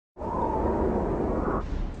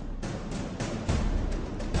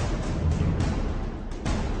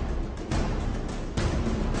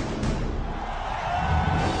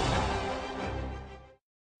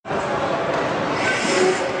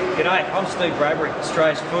G'day, I'm Steve Bradbury,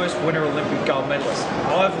 Australia's first Winter Olympic gold medalist.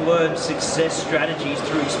 I've learned success strategies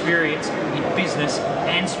through experience in business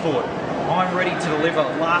and sport. I'm ready to deliver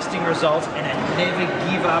lasting results and a never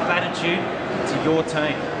give up attitude to your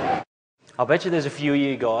team. I'll bet you there's a few of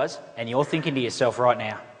you guys and you're thinking to yourself right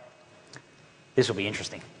now, this will be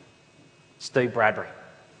interesting. Steve Bradbury,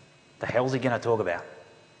 the hell's he going to talk about?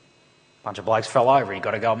 Bunch of blokes fell over, he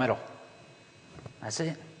got a gold medal. That's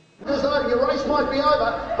it. As though your race might be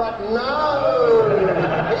over, but no!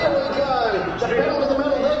 Here we go. The pedal to the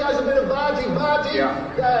metal. There goes a bit of bargy.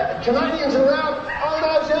 Yeah. Canadians are out.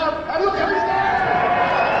 Almost out. And look who's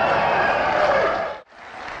there!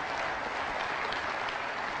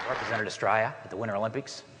 Represented Australia at the Winter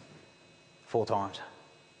Olympics 4 times.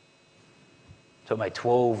 Took me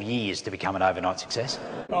 12 years to become an overnight success.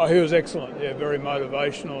 Oh, he was excellent. Yeah, very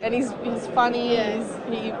motivational. And he's funny.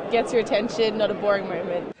 He gets your attention. Not a boring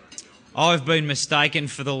moment. I've been mistaken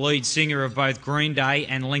for the lead singer of both Green Day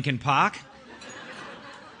and Linkin Park.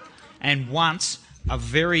 And once, a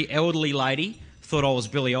very elderly lady thought I was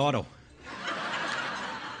Billy Idol.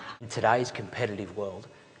 In today's competitive world,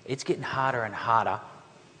 it's getting harder and harder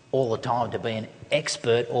all the time to be an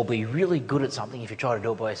expert or be really good at something if you try to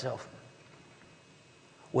do it by yourself.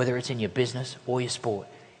 Whether it's in your business or your sport,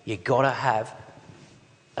 you've got to have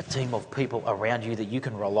a team of people around you that you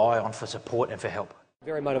can rely on for support and for help.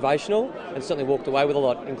 Very motivational and certainly walked away with a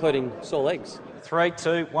lot, including sore legs. 3,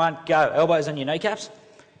 2, 1, go. Elbows on your kneecaps,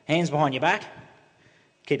 hands behind your back,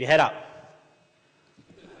 keep your head up.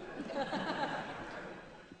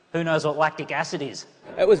 Who knows what lactic acid is?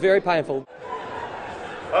 It was very painful.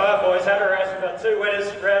 All right, boys, have a rest. We've got 2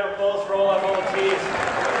 winners. Round of applause for all our volunteers.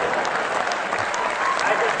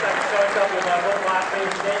 I just take a photo couple of my whole last team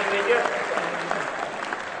standing with you.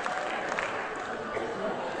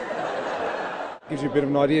 Gives you a bit of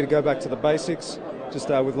an idea to go back to the basics, just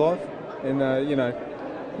with life, and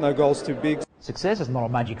no goals too big. Success is not a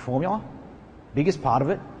magic formula. Biggest part of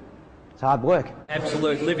it is hard work.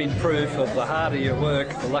 Absolute living proof of the harder you work,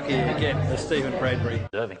 the luckier you get, as Stephen Bradbury.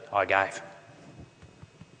 Deserving, I gave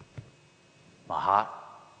my heart,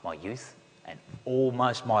 my youth, and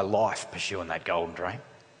almost my life pursuing that golden dream.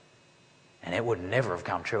 And it would never have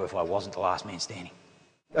come true if I wasn't the last man standing.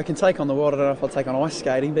 I can take on the world. I don't know if I'll take on ice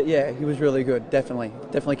skating, but yeah, he was really good, definitely.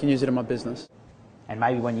 Definitely can use it in my business. And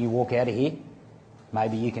maybe when you walk out of here,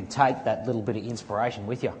 maybe you can take that little bit of inspiration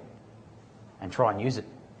with you and try and use it.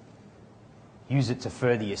 Use it to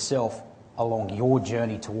further yourself along your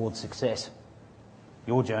journey towards success.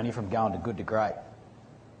 Your journey from going to good to great.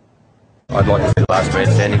 I'd like to see the last man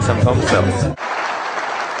standing sometime myself.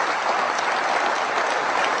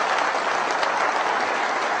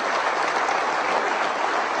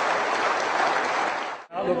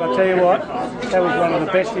 Look, I tell you what, that was one of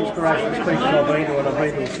the best inspirational speeches I've been to, and I've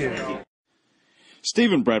been to a few.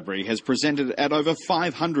 Stephen Bradbury has presented at over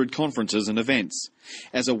 500 conferences and events.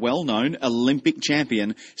 As a well-known Olympic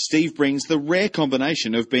champion, Steve brings the rare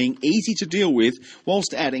combination of being easy to deal with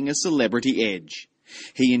whilst adding a celebrity edge.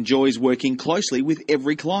 He enjoys working closely with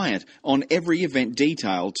every client on every event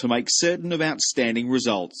detail to make certain of outstanding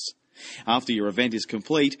results. After your event is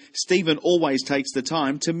complete, Stephen always takes the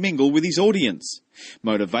time to mingle with his audience.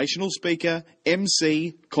 Motivational speaker,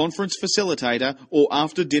 MC, conference facilitator, or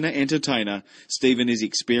after-dinner entertainer, Stephen is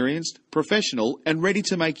experienced, professional, and ready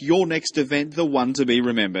to make your next event the one to be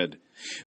remembered.